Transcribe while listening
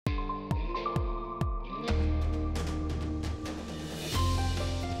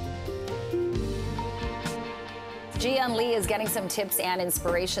Gian Lee is getting some tips and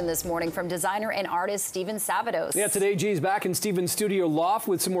inspiration this morning from designer and artist Steven Savados. Yeah, today G's back in Steven's studio loft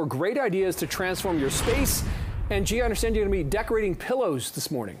with some more great ideas to transform your space. And G, I understand you're going to be decorating pillows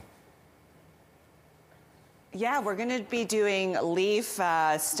this morning. Yeah, we're going to be doing leaf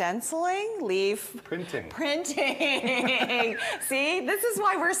stenciling, leaf printing. See, this is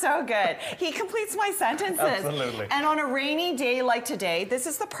why we're so good. He completes my sentences. Absolutely. And on a rainy day like today, this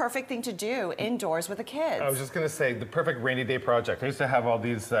is the perfect thing to do indoors with the kids. I was just going to say, the perfect rainy day project. I used to have all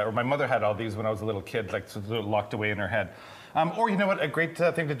these, or my mother had all these when I was a little kid, like sort of locked away in her head. Or you know what, a great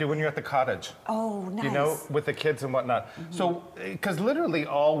thing to do when you're at the cottage. Oh, nice. You know, with the kids and whatnot. Mm-hmm. So, because literally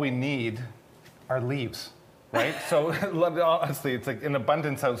all we need are leaves. Right? So honestly, it's like in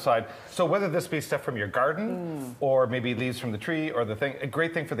abundance outside. So whether this be stuff from your garden or maybe leaves from the tree or the thing, a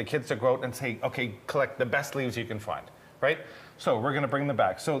great thing for the kids to go out and say, okay, collect the best leaves you can find, right? So we're gonna bring them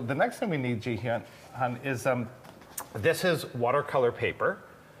back. So the next thing we need, Jihyun, is this is watercolor paper.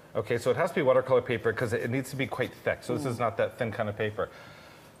 Okay, so it has to be watercolor paper because it needs to be quite thick. So this is not that thin kind of paper.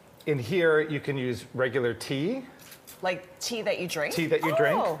 In here, you can use regular tea. Like tea that you drink? Tea that you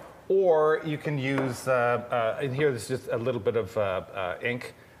drink. Or you can use, in here, there's just a little bit of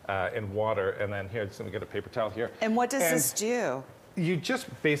ink and water, and then here, just let me get a paper towel here. And what does this do? You just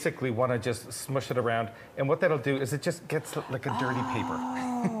basically want to just smush it around, and what that'll do is it just gets like a dirty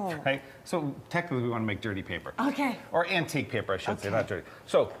paper, right? So technically, we want to make dirty paper. Okay. Or antique paper, I should say, not dirty.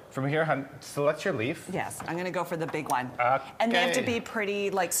 So from here, hon, select your leaf. Yes, I'm going to go for the big one. Okay. And they have to be pretty,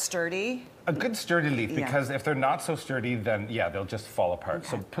 like, sturdy? A good sturdy leaf, because if they're not so sturdy, then yeah, they'll just fall apart. Okay.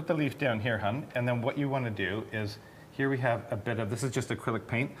 So put the leaf down here, hun, and then what you want to do is, here we have a bit of, this is just acrylic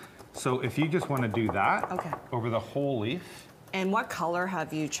paint. So if you just want to do that over the whole leaf. And what color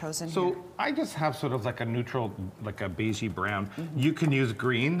have you chosen here? So I just have sort of like a neutral, like a beigey brown. You can use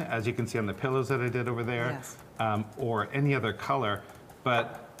green, as you can see on the pillows that I did over there, or any other color.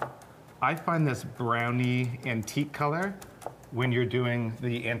 But I find this browny antique color, when you're doing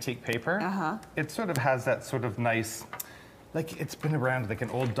the antique paper, it sort of has that sort of nice, like it's been around like an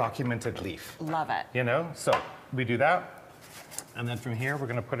old documented leaf. Love it. You know, so we do that. And then from here, we're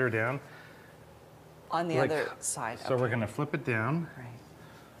gonna put her down. On the other side. So we're gonna flip it down. Right.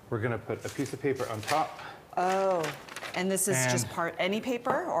 We're gonna put a piece of paper on top. Oh, and this is just any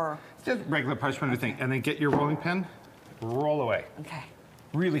paper or? Just regular parchment or thing. And then get your rolling pin, roll away. Okay.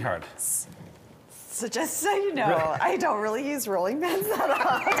 Really hard. So just so you know, I don't really use rolling pins that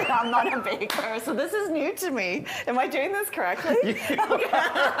often. I'm not a baker, so this is new to me. Am I doing this correctly?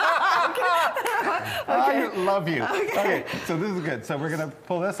 I love you. Okay, so this is good. So we're gonna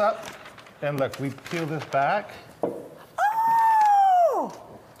pull this up, and look, we peel this back. Oh!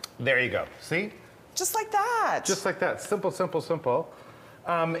 There you go, see? Just like that. Just like that, simple, simple, simple.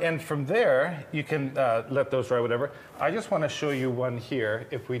 And from there, you can let those dry, whatever. I just wanna show you one here,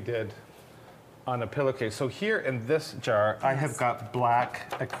 if we did on a pillowcase. So here in this jar, I have got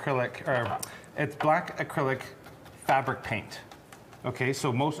black acrylic, or it's black acrylic fabric paint. Okay,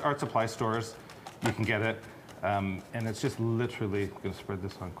 so most art supply stores, you can get it. And it's just literally, I'm gonna spread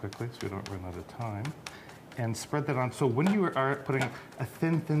this on quickly so we don't run out of time. And spread that on, so when you are putting a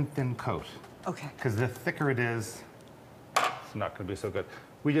thin, thin, thin coat, because the thicker it is, it's not gonna be so good.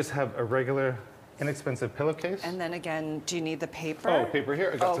 We just have a regular, inexpensive pillowcase. And then again, do you need the paper? Oh, paper here,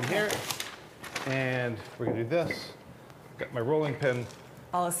 I got some here. And we're gonna do this. Got my rolling pin.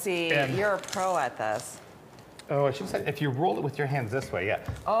 Oh, see, you're a pro at this. Oh, I should say, if you roll it with your hands this way,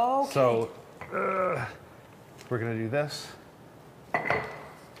 Oh, okay. So, we're gonna do this. We're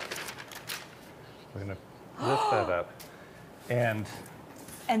gonna lift that up. And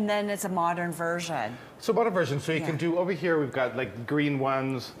then it's a modern version. So modern version, so you can do, over here we've got like green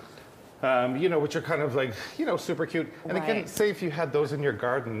ones, you know, which are kind of like, you know, super cute. And again, say if you had those in your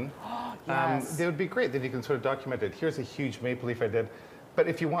garden, they would be great, then you can sort of document it. Here's a huge maple leaf I did. But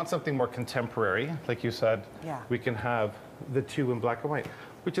if you want something more contemporary, like you said, we can have the two in black and white,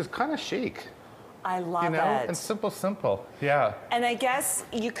 which is kind of chic. I love it. And simple, simple, And I guess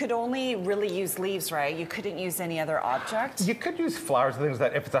you could only really use leaves, right? You couldn't use any other object? You could use flowers and things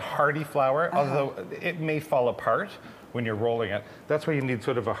like that if it's a hardy flower, although it may fall apart when you're rolling it. That's why you need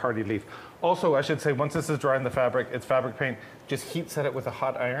sort of a hardy leaf. Also, I should say, once this is dry in the fabric, it's fabric paint, just heat set it with a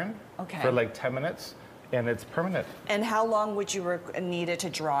hot iron for like 10 minutes, and it's permanent. And how long would you need it to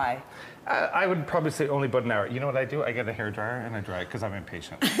dry? I would probably say only about an hour. You know what I do? I get a hairdryer and I dry it because I'm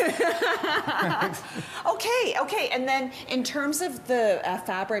impatient. Okay. And then in terms of the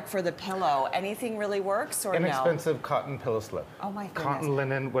fabric for the pillow, anything really works or inexpensive cotton pillow slip. Oh my goodness. Cotton,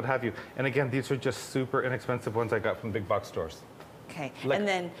 linen, what have you. And again, these are just super inexpensive ones I got from big box stores. Okay, Like, and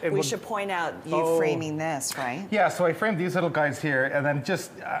then it we would- should point out you framing this, right? Yeah, so I framed these little guys here, and then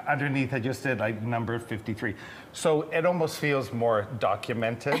just underneath I just did like number 53. So it almost feels more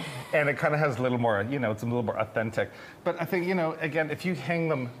documented, and it kind of has a little more, you know, it's a little more authentic. But I think, you know, again, if you hang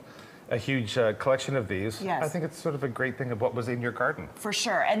them, a huge collection of these, Yes. I think it's sort of a great thing of what was in your garden. For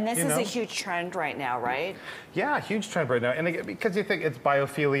sure, and this You is a know? huge trend right now, right? Yeah, huge trend right now. And again, because you think it's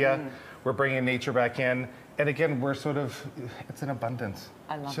biophilia, we're bringing nature back in, and again, we're sort of, it's an abundance.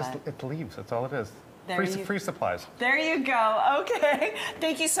 I love it's just, that. It's leaves, that's all it is. There Free supplies. There you go. Okay.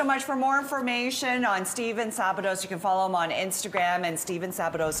 Thank you so much. For more information on Steven Sabados, you can follow him on Instagram and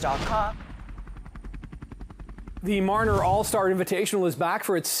stevensabados.com. The Marner All-Star Invitational is back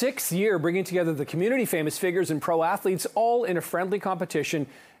for its 6th year, bringing together the community famous figures and pro athletes all in a friendly competition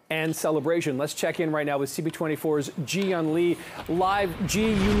and celebration. Let's check in right now with CP24's Ji-Yun Lee live.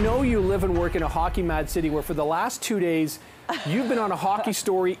 Ji, you know you live and work in a hockey mad city where for the last 2 days you've been on a hockey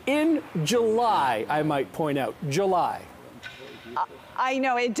story in July, I might point out. July. I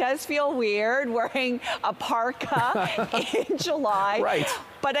know it does feel weird wearing a parka in July. Right.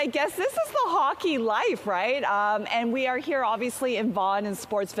 But I guess this is the hockey life, right? And we are here obviously in Vaughan in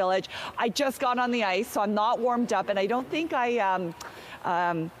Sports Village. I just got on the ice, so I'm not warmed up, and I don't think I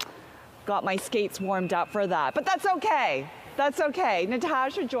got my skates warmed up for that. But that's okay. That's okay.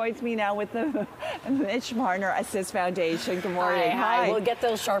 Natasha joins me now with the Mitch Marner Assist Foundation. Good morning. Hi. We'll get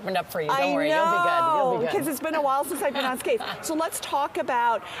those sharpened up for you. Don't worry. I know, You'll be good. You'll be good. because it's been a while since I've been on skates. So let's talk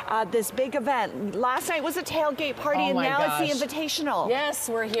about this big event. Last night was a tailgate party, and now it's the Invitational. Yes,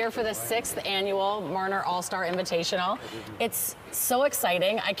 we're here for the 6th annual Marner All-Star Invitational. It's so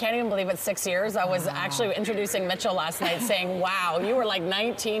exciting. I can't even believe it's 6 years. I was actually introducing Mitchell last night saying, wow, you were like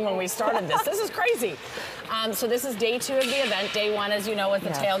 19 when we started this. This is crazy. So this is day 2 of the event. Day 1, as you know, is the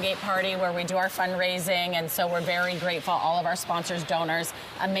tailgate party where we do our fundraising, and so we're very grateful. All of our sponsors, donors,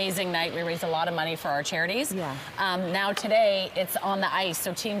 amazing night. We raised a lot of money for our charities. Yeah. Now today, it's on the ice.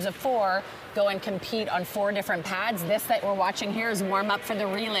 So teams of 4 go and compete on 4 different pads. This that we're watching here is warm up for the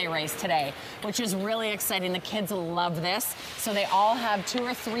relay race today, which is really exciting. The kids love this. So they all have 2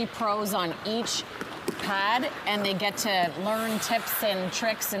 or 3 pros on each pad, and they get to learn tips and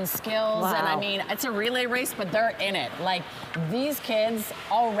tricks and skills. Wow. And I mean, it's a relay race, but they're in it. Like, these kids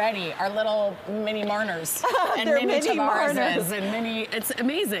already are little mini Marners and They're mini mini Marners. Tavarezes and mini, it's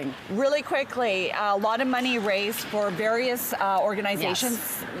amazing. Really quickly, a lot of money raised for various organizations.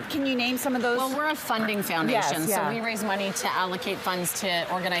 Yes. Can you name some of those? Well, we're a funding foundation, Yes, yeah. so we raise money to allocate funds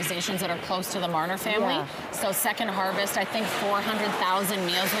to organizations that are close to the Marner family. Yeah. So Second Harvest, I think 400,000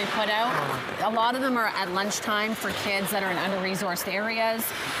 meals we put out. A lot of them are at lunchtime for kids that are in under-resourced areas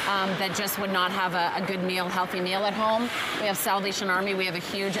that just would not have a good meal, healthy meal at home. We have Salvation Army. We have a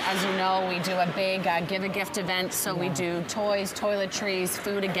huge, as you know, we do a big give a gift event. So we do toys, toiletries,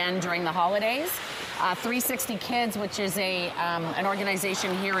 food again during the holidays. 360 Kids, which is an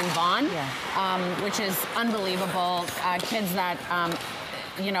organization here in Vaughan, which is unbelievable. Kids that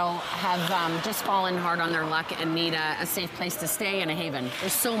you know, have just fallen hard on their luck and need a safe place to stay and a haven.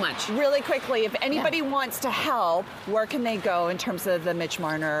 There's so much. Really quickly, if anybody wants to help, where can they go in terms of the Mitch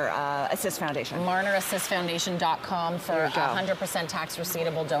Marner Assist Foundation? MarnerAssistFoundation.com for a 100% tax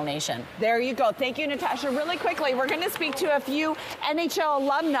receivable donation. There you go. Thank you, Natasha. Really quickly, we're going to speak to a few NHL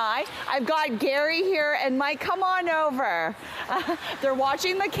alumni. I've got Gary here and Mike. Come on over. They're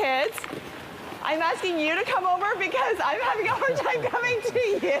watching the kids. I'm asking you to come over because I'm having a hard time coming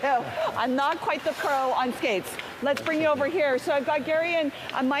to you. I'm not quite the pro on skates. Let's bring you over here. So I've got Gary and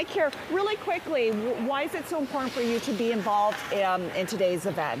Mike here. Really quickly, why is it so important for you to be involved in today's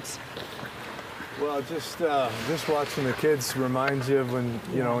event? Well, just watching the kids reminds you of when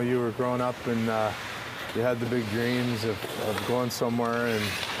you were growing up and you had the big dreams of going somewhere, and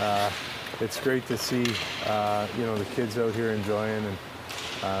it's great to see the kids out here enjoying, and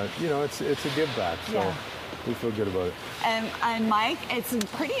it's a give back, so we feel good about it. And Mike, it's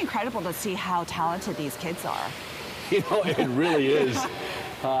pretty incredible to see how talented these kids are. It really is.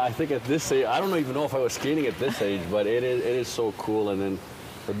 I think at this age, I don't even know if I was skating at this age, but it is so cool. And then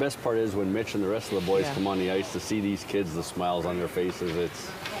the best part is when Mitch and the rest of the boys come on the ice, to see these kids, the smiles on their faces, it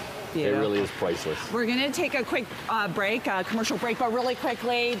really is priceless. We're going to take a quick break, commercial break, but really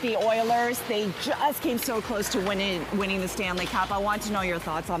quickly, the Oilers, they just came so close to winning the Stanley Cup. I want to know your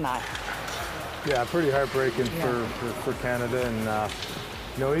thoughts on that. Yeah, pretty heartbreaking for Canada,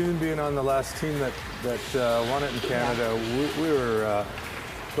 and even being on the last team that won it in Canada, we were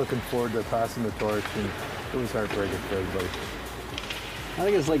looking forward to passing the torch, and it was heartbreaking for everybody. I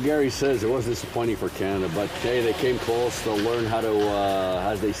think it's like Gary says, it was disappointing for Canada, but hey, they came close. They'll learn how to,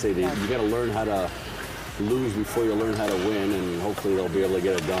 as they say, you got to learn how to, lose before you learn how to win, and hopefully they'll be able to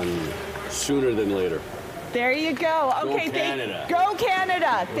get it done sooner than later. There you go. Okay, Go Canada. Go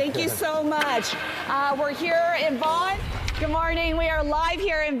Canada. Thank you so much. We're here in Vaughan. Good morning. We are live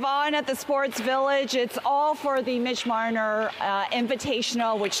here in Vaughan at the Sports Village. It's all for the Mitch Marner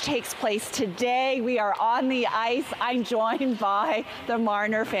Invitational, which takes place today. We are on the ice. I'm joined by the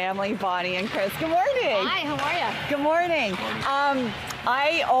Marner family, Bonnie and Chris. Good morning. Hi, how are you? Good morning.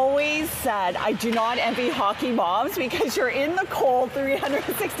 I always said I do not envy hockey moms because you're in the cold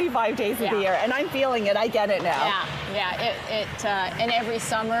 365 days of the year, and I'm feeling it. I get it now. And every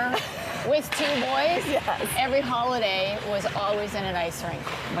summer with 2 boys, Yes. every holiday was always in an ice rink.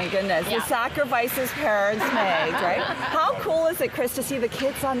 My goodness, the sacrifices parents made, right? How cool is it, Chris, to see the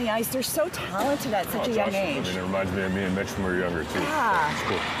kids on the ice? They're so talented at such a young age. I mean, it reminds me of me and Mitch when we were younger, too. Yeah. So it's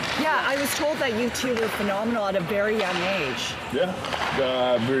cool. Yeah, I was told that you two were phenomenal at a very young age. Yeah,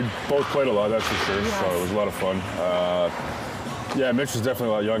 we both played a lot, that's for sure, so it was a lot of fun. Yeah, Mitch was definitely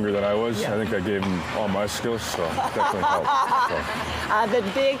a lot younger than I was. I think I gave him all my skills, so it definitely helped. The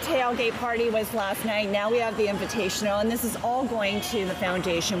big tailgate party was last night. Now we have the Invitational, and this is all going to the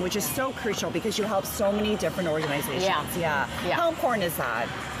foundation, which is so crucial because you help so many different organizations. Yeah. How important is that?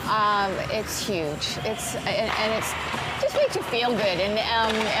 It's huge. It's just makes you feel good, and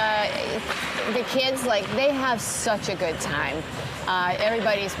the kids, like, they have such a good time.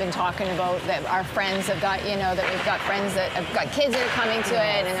 Everybody's been talking about that. Our friends have got, that we've got friends that have got kids that are coming to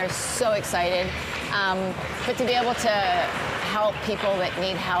it, and they're so excited. But to be able to help people that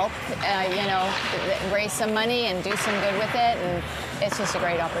need help, raise some money and do some good with it, and it's just a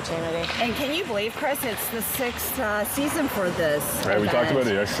great opportunity. And can you believe, Chris, it's the 6th season for this Right, we talked about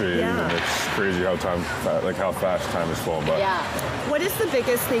it yesterday. Yeah. And it's crazy how how fast time is flown by. Yeah. What is the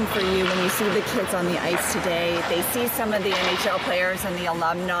biggest thing for you when you see the kids on the ice today? They see some of the NHL players and the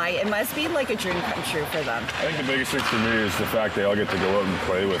alumni. It must be like a dream come true for them. I think the biggest thing for me is the fact they all get to go out and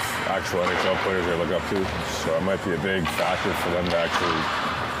play with actual NHL players they look up to. So it might be a big factor for them to actually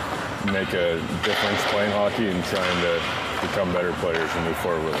make a difference playing hockey and trying to become better players and move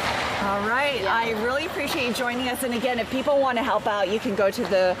forward with it. All right. I really appreciate you joining us. And again, if people want to help out, you can go to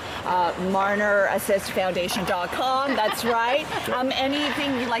the MarnerAssistFoundation.com. That's right.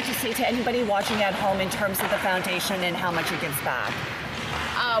 Anything you'd like to say to anybody watching at home in terms of the foundation and how much it gives back?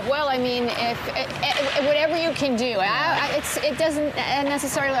 Well, I mean, if whatever you can do, it doesn't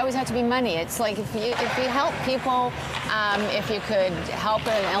necessarily always have to be money. It's like if you help people, if you could help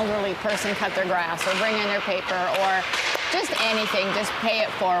an elderly person cut their grass or bring in their paper or just anything, just pay it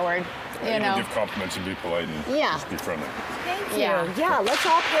forward. You know, give compliments and be polite and just be friendly. Thank you. Yeah. Yeah, let's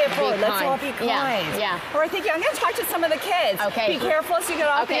all pay it forward. Let's kind. all be kind. Yeah. All right, thank you. I'm going to talk to some of the kids. Okay. Be careful as you get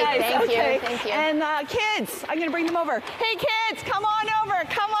off the ice. Thank you. Thank you. And kids, I'm going to bring them over. Hey, kids, come on over.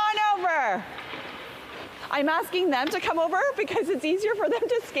 Come on over. I'm asking them to come over because it's easier for them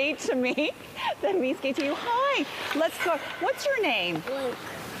to skate to me than me skate to you. Hi. Let's go. What's your name? Luke.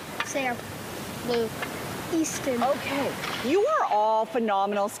 Sam. Luke. Easton. Okay. You are all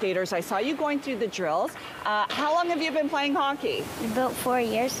phenomenal skaters. I saw you going through the drills. How long have you been playing hockey? About 4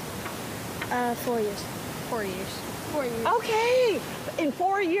 years. 4 years. 4 years. 4 years. Okay. In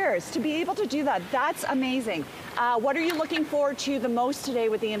 4 years, to be able to do that, that's amazing. What are you looking forward to the most today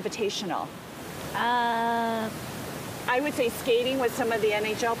with the Invitational? I would say skating with some of the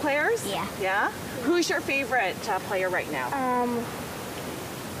NHL players. Yeah. Yeah? Who's your favorite player right now?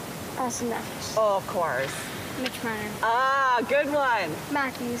 Austin Matthews. Oh, of course. Mitch Marner. Ah, good one.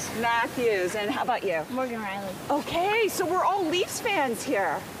 Matthews. Matthews. And how about you? Morgan Riley. Okay, so we're all Leafs fans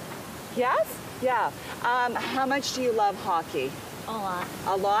here. Yes? Yeah. How much do you love hockey? A lot.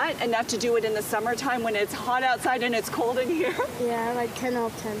 A lot? Enough to do it in the summertime when it's hot outside and it's cold in here? Yeah, like 10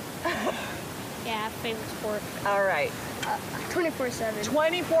 out of 10. Yeah, favorite sport. All right. 24/7.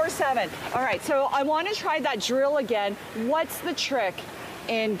 24/7. All right, so I want to try that drill again. What's the trick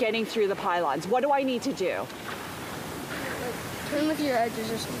in getting through the pylons? What do I need to do? Turn with your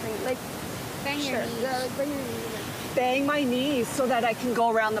edges or something. Like, bang your knees. Yeah, like bang your knees. Bang my knees so that I can go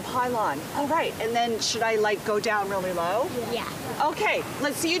around the pylon. All right, and then should I like go down really low? Yeah. Okay,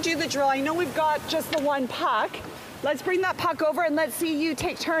 let's see you do the drill. I know we've got just the one puck. Let's bring that puck over and let's see you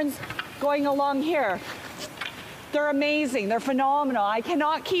take turns going along here. They're amazing, they're phenomenal. I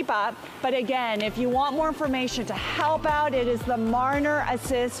cannot keep up. But again, if you want more information to help out, it is the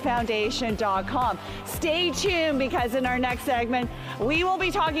MarnerAssistFoundation.com. Stay tuned, because in our next segment, we will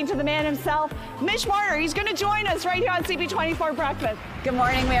be talking to the man himself, Mitch Marner. He's going to join us right here on CP24 Breakfast. Good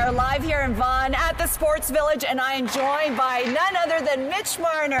morning. We are live here in Vaughan at the Sports Village, and I am joined by none other than Mitch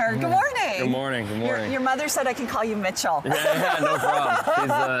Marner. Good morning. Good morning. Good morning. Your mother said I can call you Mitchell. Yeah, no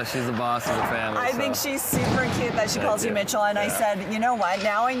problem. She's the boss of the family. I think she's super cute that she calls you Mitchell, and I said, you know what?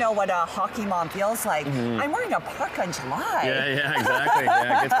 Now I know what a hockey mom feels like. I'm wearing a park on July. Yeah, exactly.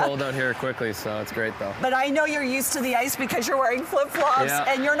 Yeah, it gets cold out here quickly, so it's great though. But I know you're used to the ice because you're wearing flip-flops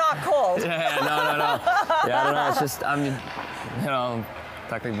and you're not cold. Yeah, no. Yeah, I don't know. It's just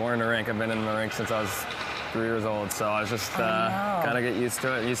technically born in the rink. I've been in the rink since I was 3 years old, so I was just kind of get used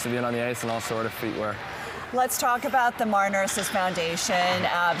to it. Used to being on the ice and all sort of feet wear. Let's talk about the Marner Assist Foundation,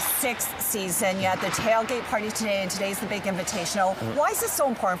 6th season. You had the tailgate party today, and today's the big invitational. Why is this so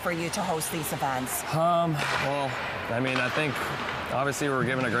important for you to host these events? Well, I mean, I think obviously we're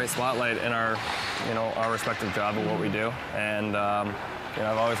given a great spotlight in our respective job of what we do, and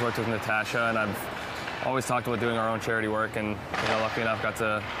I've always worked with Natasha, and I've always talked about doing our own charity work, and luckily enough got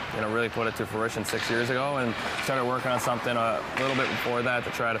to really put it to fruition 6 years ago, and started working on something a little bit before that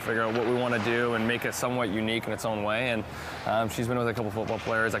to try to figure out what we want to do and make it somewhat unique in its own way. And she's been with a couple football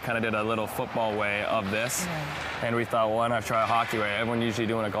players. I kind of did a little football way of this, and we thought, well, why not try a hockey way? Everyone usually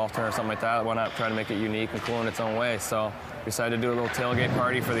doing a golf tournament or something like that. Why not try to make it unique and cool in its own way? So we decided to do a little tailgate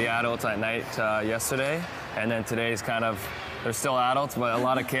party for the adults at night yesterday, and then today's kind of, they're still adults, but a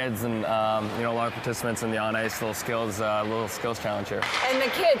lot of kids and a lot of participants in the on-ice little skills challenge here. And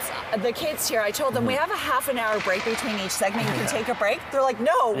the kids here, I told them we have a half an hour break between each segment. You can take a break. They're like,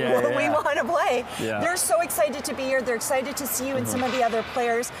 no, we want to play. Yeah. They're so excited to be here. They're excited to see you and some of the other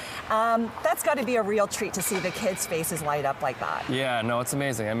players. That's got to be a real treat to see the kids' faces light up like that. Yeah, no, it's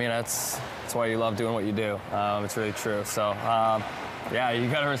amazing. I mean, that's why you love doing what you do. It's really true. So. Yeah, you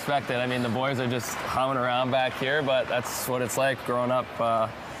got to respect it. I mean, the boys are just humming around back here, but that's what it's like growing up,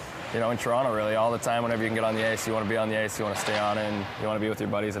 in Toronto, really. All the time, whenever you can get on the ice, you want to be on the ice, you want to stay on it, and you want to be with your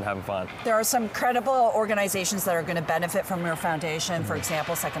buddies and having fun. There are some credible organizations that are going to benefit from your foundation. For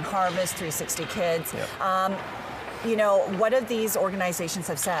example, Second Harvest, 360 Kids. Yep. What have these organizations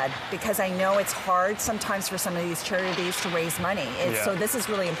have said? Because I know it's hard sometimes for some of these charities to raise money. So this is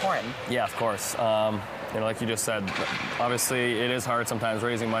really important. Yeah, of course. Like you just said, obviously it is hard sometimes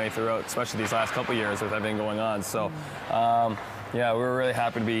raising money throughout, especially these last couple of years with everything going on. So, we're really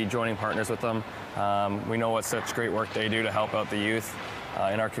happy to be joining partners with them. We know what such great work they do to help out the youth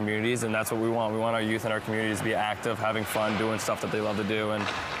in our communities, and that's what we want. We want our youth in our communities to be active, having fun, doing stuff that they love to do. And,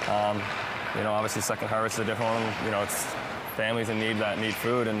 obviously Second Harvest is a different one. It's families in need that need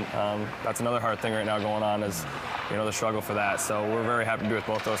food, and that's another hard thing right now going on is the struggle for that. So we're very happy to be with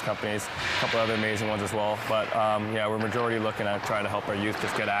both those companies, a couple other amazing ones as well. But we're majority looking at trying to help our youth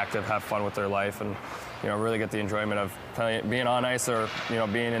just get active, have fun with their life, and really get the enjoyment of being on ice or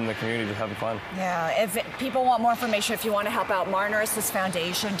being in the community, just having fun. Yeah, if people want more information, if you want to help out,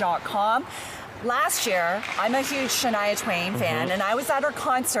 MarnerAssistFoundation.com. Last year, I'm a huge Shania Twain fan, and I was at her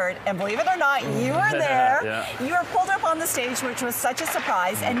concert, and believe it or not, you were there. You were pulled up on the stage, which was such a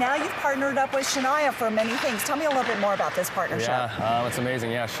surprise, and now you've partnered up with Shania for many things. Tell me a little bit more about this partnership. Yeah, it's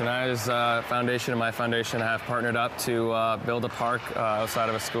amazing. Yeah, Shania's foundation and my foundation have partnered up to build a park outside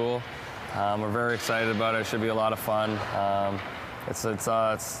of a school. We're very excited about it. It should be a lot of fun. It's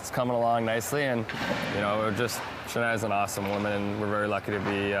coming along nicely, and Shania's an awesome woman, and we're very lucky to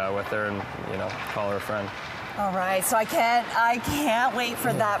be with her and call her a friend. All right, so I can't wait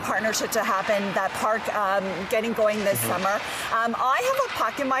for that partnership to happen, that park getting going this summer. I have a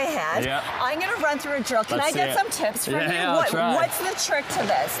puck in my hand. Yeah. I'm going to run through a drill. Can I get some tips from you? I'll try. What's the trick to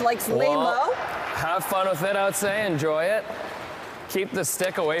this? Like lay low? Have fun with it, I would say. Enjoy it. Keep the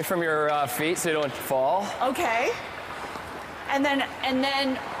stick away from your feet so you don't fall. Okay. And then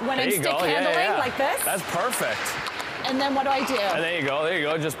when I'm stick handling like this? That's perfect. And then what do I do? And there you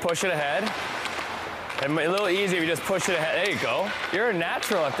go. Just push it ahead. And a little easy if you just push it ahead. There you go. You're a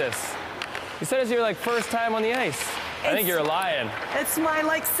natural at this. You said it's your first time on the ice. I think you're lying. It's my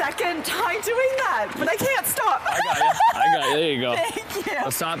second time doing that, but I can't stop. I got you. There you go. Thank you.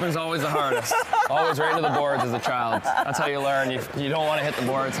 The stopping's always the hardest. Always right into the boards as a child. That's how you learn. You don't want to hit the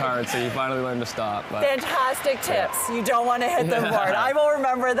boards hard, so you finally learn to stop. But. Fantastic tips. Yeah. You don't want to hit the board. I will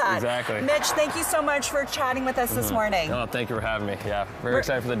remember that. Exactly. Mitch, thank you so much for chatting with us this morning. Oh, thank you for having me. Yeah, very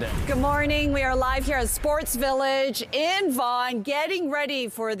excited for the day. Good morning. We are live here at Sports Village in Vaughan, getting ready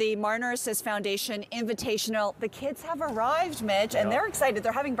for the Marner Assist Foundation Invitational. The kids have have arrived, Mitch, and they're excited.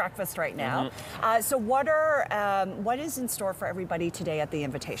 They're having breakfast right now. So what is in store for everybody today at the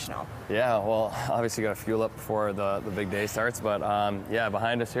Invitational? Yeah, well, obviously got to fuel up before the big day starts, but yeah,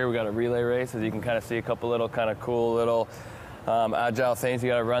 behind us here we got a relay race. As you can kind of see, a couple little kind of cool little agile things you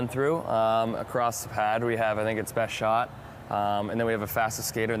got to run through. Across the pad we have, I think it's best shot, and then we have a fastest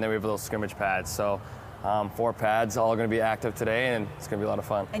skater, and then we have a little scrimmage pad. So 4 pads, all going to be active today, and it's going to be a lot of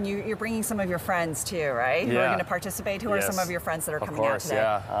fun. And you're bringing some of your friends too, right? Yeah. Who are going to participate? Who are some of your friends that are coming out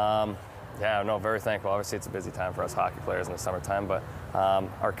today? Yeah, no, very thankful. Obviously, it's a busy time for us hockey players in the summertime, but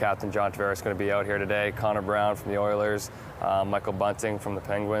our captain, John Tavares, is going to be out here today. Connor Brown from the Oilers, Michael Bunting from the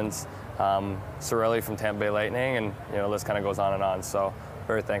Penguins, Sorelli from Tampa Bay Lightning, and the list kind of goes on and on. So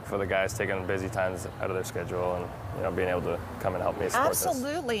very thankful for the guys taking busy times out of their schedule and being able to come and help me support this.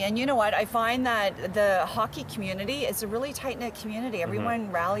 Absolutely, and you know what? I find that the hockey community is a really tight-knit community.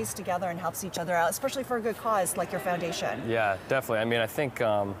 Everyone rallies together and helps each other out, especially for a good cause like your foundation. Yeah, definitely. I mean, I think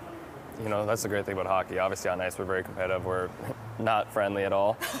that's the great thing about hockey. Obviously on ice we're very competitive. We're not friendly at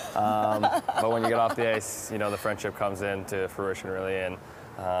all. But when you get off the ice, the friendship comes into fruition really, and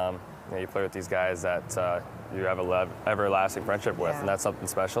you play with these guys that you have an everlasting friendship with, and that's something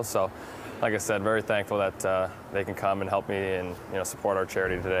special. So, like I said, very thankful that they can come and help me and support our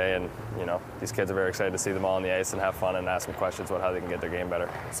charity today. And these kids are very excited to see them all on the ice and have fun and ask them questions about how they can get their game better.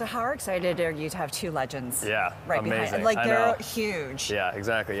 So how excited are you to have 2 legends? Yeah, right amazing. behind. Like they're huge. Yeah,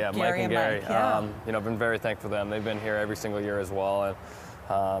 exactly. Yeah, Mike and Gary. I've been very thankful for them. They've been here every single year as well,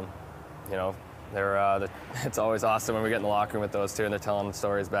 and it's always awesome when we get in the locker room with those two and they're telling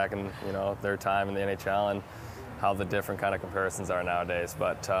stories back in their time in the NHL and how the different kind of comparisons are nowadays.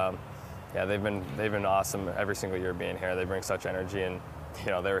 But yeah, they've been awesome every single year being here. They bring such energy, and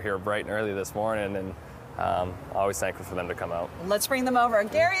they were here bright and early this morning, and always thankful for them to come out. Let's bring them over.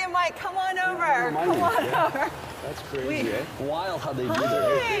 Gary and Mike, come on over. Come on over. That's crazy, Wild how they do that.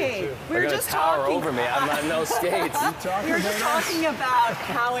 Hi. We were just tower talking over me. I'm not no skates. We were just talking about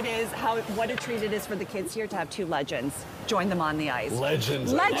how it is, what a treat it is for the kids here to have 2 legends join them on the ice.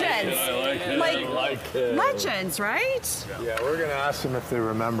 Legends. Legends. I like it. Legends, right? Yeah, we're going to ask them if they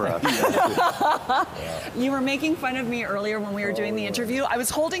remember us. You were making fun of me earlier when we were doing the interview. I was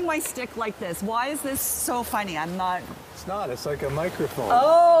holding my stick like this. Why is this so funny? I'm not. It's not. It's like a microphone.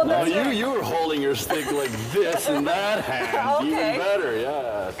 Oh, that's you were holding your stick like this in that hand. Okay. Even better,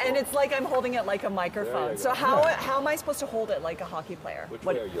 yeah. And it's like I'm holding it like a microphone. So how am I supposed to hold it like a hockey player? Which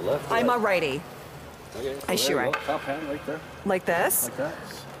way are you, left? I'm a righty. Okay. I shoot right. Top hand right there. Like this? Like that.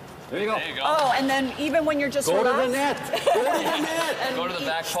 There you go. There you go. Oh, and then even when you're just Go to relaxed? the net. Go to the net. Go to the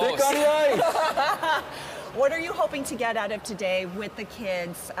back Stick post. on the ice. What are you hoping to get out of today with the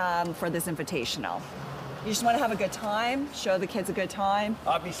kids for this invitational? You just want to have a good time, show the kids a good time?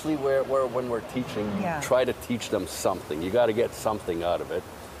 Obviously, when we're teaching, you try to teach them something. You got to get something out of it.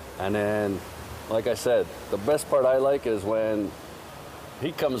 And then, like I said, the best part I like is when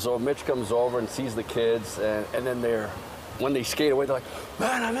Mitch comes over and sees the kids, and then when they skate away, they're like,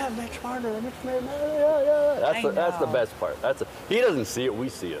 man, I met Mitch Marner, yeah. That's the best part. He doesn't see it, we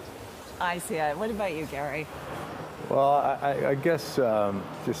see it. I see it. What about you, Gary? Well, I guess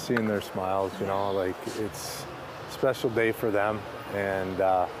just seeing their smiles, like it's a special day for them. And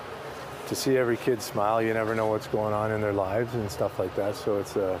to see every kid smile, you never know what's going on in their lives and stuff like that. So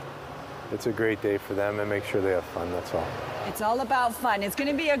it's a great day for them, and make sure they have fun, that's all. It's all about fun. It's going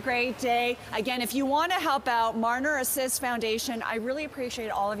to be a great day. Again, if you want to help out Marner Assist Foundation, I really appreciate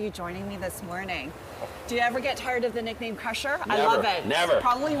all of you joining me this morning. Do you ever get tired of the nickname Crusher? Never, I love it. Never. It's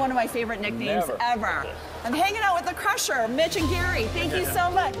probably one of my favorite nicknames ever. I'm hanging out with the Crusher, Mitch and Gary. Thank you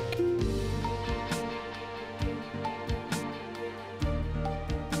so much.